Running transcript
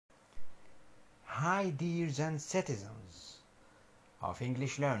Hi dears and citizens of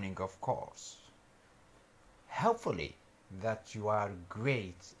English learning, of course. Hopefully that you are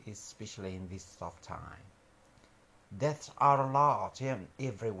great, especially in this tough time. Deaths are a lot and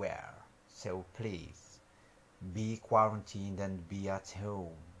everywhere, so please be quarantined and be at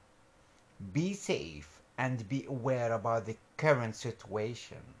home. Be safe and be aware about the current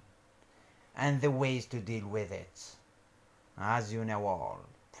situation and the ways to deal with it. As you know all,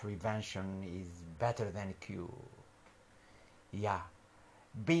 prevention is better than cure. Yeah,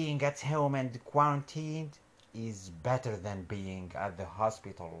 being at home and quarantined is better than being at the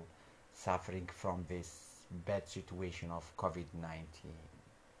hospital suffering from this bad situation of COVID-19.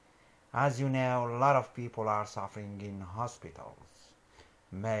 As you know, a lot of people are suffering in hospitals.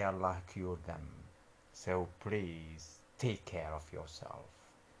 May Allah cure them. So please take care of yourself.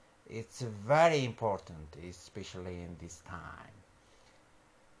 It's very important, especially in this time,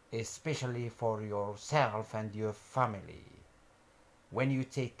 especially for yourself and your family. When you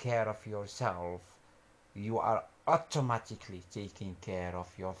take care of yourself, you are automatically taking care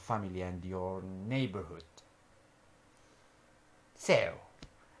of your family and your neighborhood. So,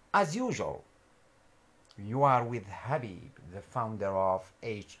 as usual, you are with Habib, the founder of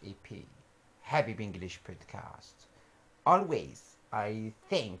HEP, Habib English Podcast. Always, I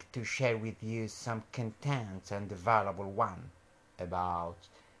think to share with you some content and valuable one about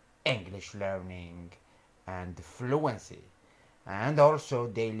English learning and fluency, and also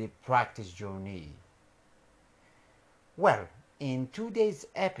daily practice journey. Well, in today's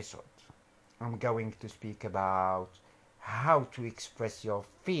episode, I'm going to speak about how to express your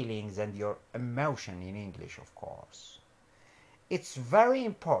feelings and your emotion in English, of course. It's very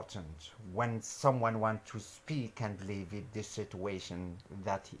important when someone wants to speak and live in the situation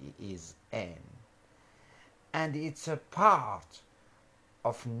that he is in. And it's a part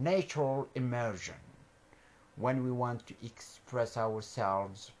of natural immersion when we want to express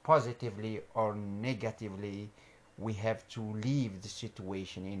ourselves positively or negatively. We have to leave the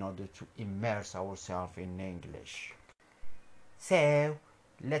situation in order to immerse ourselves in English. So,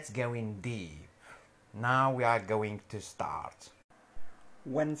 let's go in deep. Now we are going to start.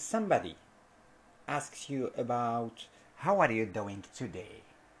 When somebody asks you about how are you doing today,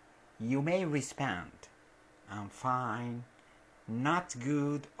 you may respond, I'm fine, not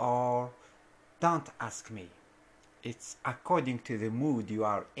good, or don't ask me. It's according to the mood you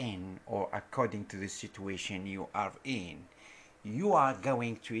are in or according to the situation you are in. You are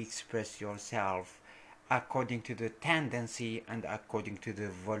going to express yourself according to the tendency and according to the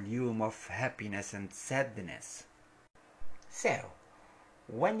volume of happiness and sadness. So,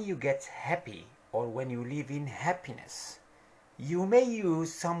 when you get happy or when you live in happiness, you may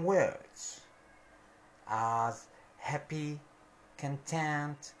use some words as happy,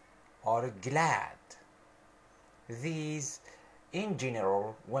 content, or glad. These, in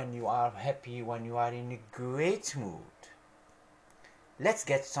general, when you are happy, when you are in a great mood. Let's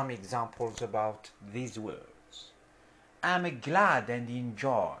get some examples about these words. I'm glad and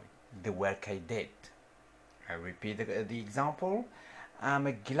enjoy the work I did. I repeat the example.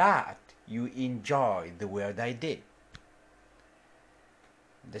 I'm glad you enjoy the work I did.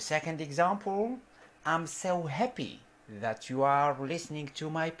 The second example, I'm so happy that you are listening to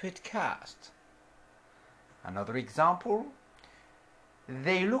my podcast. Another example,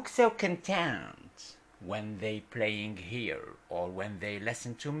 they look so content when they playing here or when they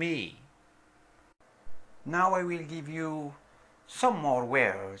listen to me. Now I will give you some more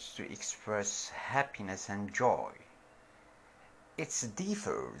words to express happiness and joy. It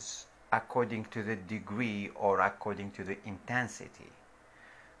differs according to the degree or according to the intensity.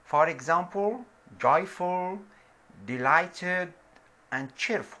 For example, joyful, delighted, and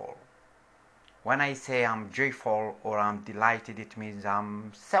cheerful. When I say I'm joyful or I'm delighted, it means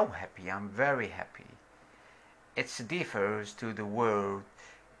I'm so happy, I'm very happy. It differs to the word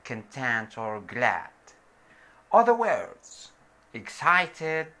content or glad. Other words,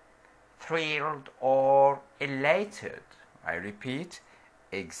 excited, thrilled, or elated. I repeat,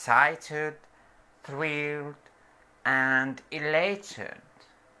 excited, thrilled, and elated.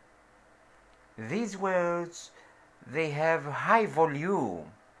 These words, they have high volume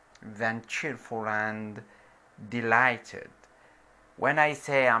than cheerful and delighted. When I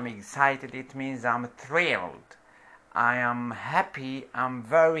say I'm excited, it means I'm thrilled. I am happy, I'm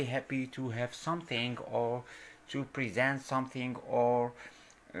very happy to have something or to present something or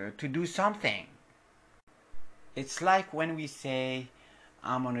to do something. It's like when we say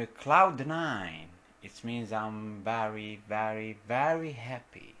I'm on a cloud nine. It means I'm very, very, very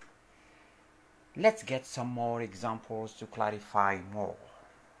happy. Let's get some more examples to clarify more.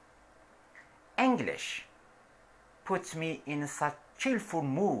 English puts me in such cheerful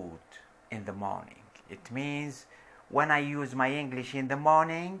mood in the morning. It means when I use my English in the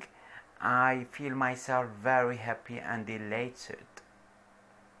morning, I feel myself very happy and elated.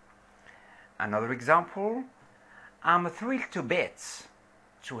 Another example, I'm thrilled to bits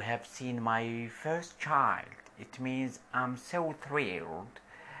to have seen my first child. It means I'm so thrilled,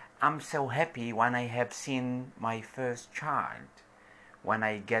 I'm so happy when I have seen my first child. When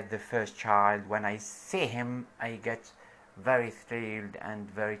I get the first child, when I see him, I get very thrilled and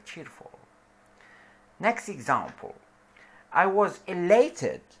very cheerful. Next example, I was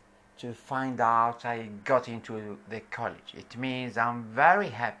elated to find out I got into the college. It means I'm very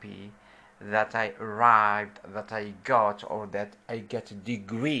happy that I arrived, that I got, or that I get a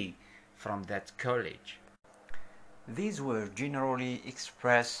degree from that college. These words generally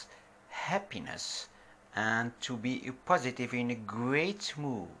express happiness and to be positive in a great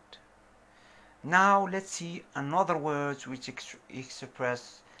mood. Now let's see another words which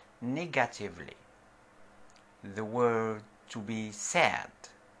express negatively. The word to be sad.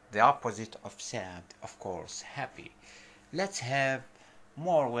 The opposite of sad, of course, happy. Let's have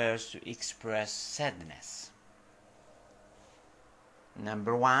more words to express sadness.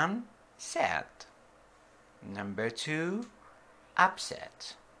 Number 1, sad. Number 2,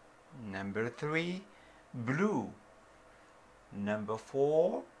 upset. Number 3, blue. Number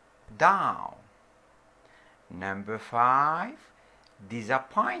 4, down. Number 5,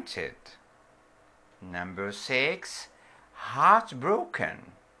 disappointed. Number 6,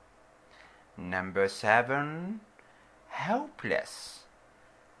 heartbroken. Number 7, hopeless.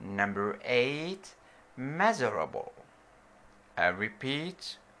 Number 8, miserable. I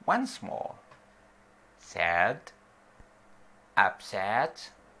repeat once more. Sad, upset,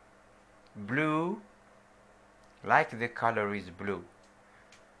 blue, like the color is blue,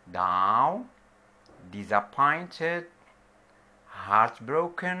 down, disappointed,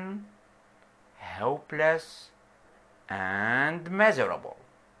 heartbroken, hopeless, and miserable.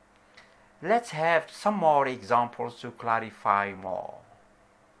 Let's have some more examples to clarify more.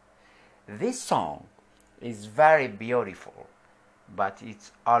 This song is very beautiful, but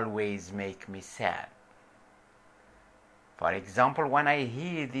it always makes me sad. For example, when I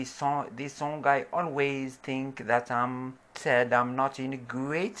hear this song, I always think that I'm sad, I'm not in a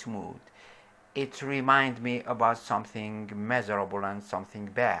great mood. It reminds me about something miserable and something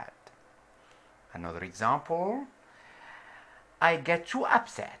bad. Another example, I get too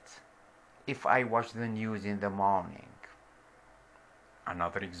upset if I watch the news in the morning.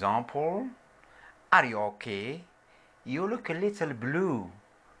 Another example, are you okay? You look a little blue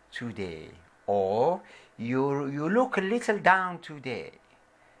today. Or you look a little down today.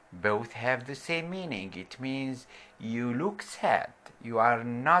 Both have the same meaning. It means you look sad. You are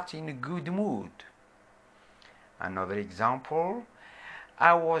not in a good mood. Another example,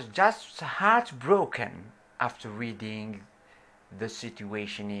 I was just heartbroken after reading the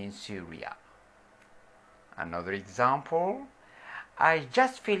situation in Syria. Another example, I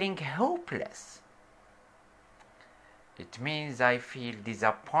just feeling hopeless. It means I feel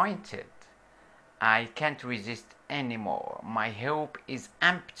disappointed. I can't resist anymore. My hope is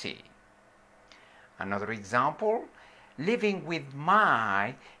empty. Another example, living with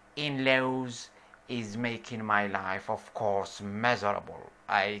my in-laws is making my life, of course, miserable.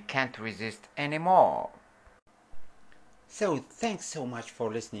 I can't resist anymore. So, thanks so much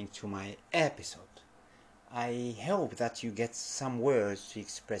for listening to my episode. I hope that you get some words to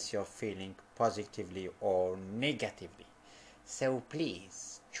express your feeling positively or negatively. So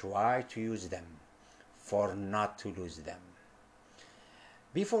please try to use them for not to lose them.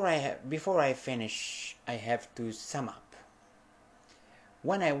 Before I finish, I have to sum up.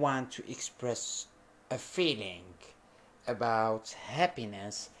 When I want to express a feeling about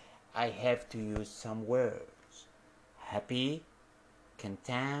happiness, I have to use some words. Happy,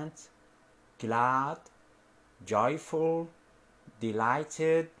 content, glad, joyful,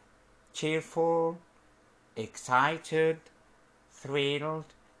 delighted, cheerful, excited, thrilled,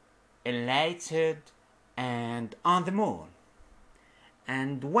 elated, and on the moon.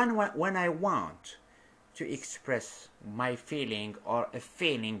 And when I want to express my feeling or a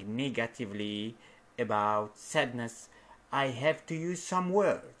feeling negatively about sadness, I have to use some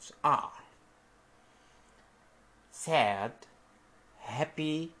words. Sad,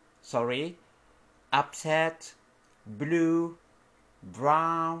 happy, upset, blue,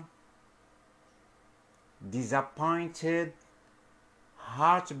 brown, disappointed,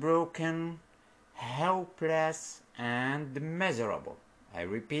 heartbroken, helpless, and miserable. I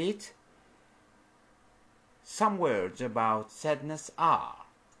repeat, some words about sadness are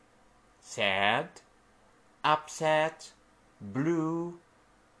sad, upset, blue,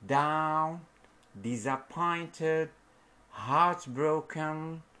 down, disappointed,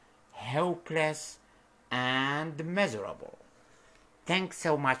 heartbroken, hopeless, and miserable. Thanks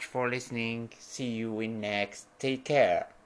so much for listening. See you in next. Take care.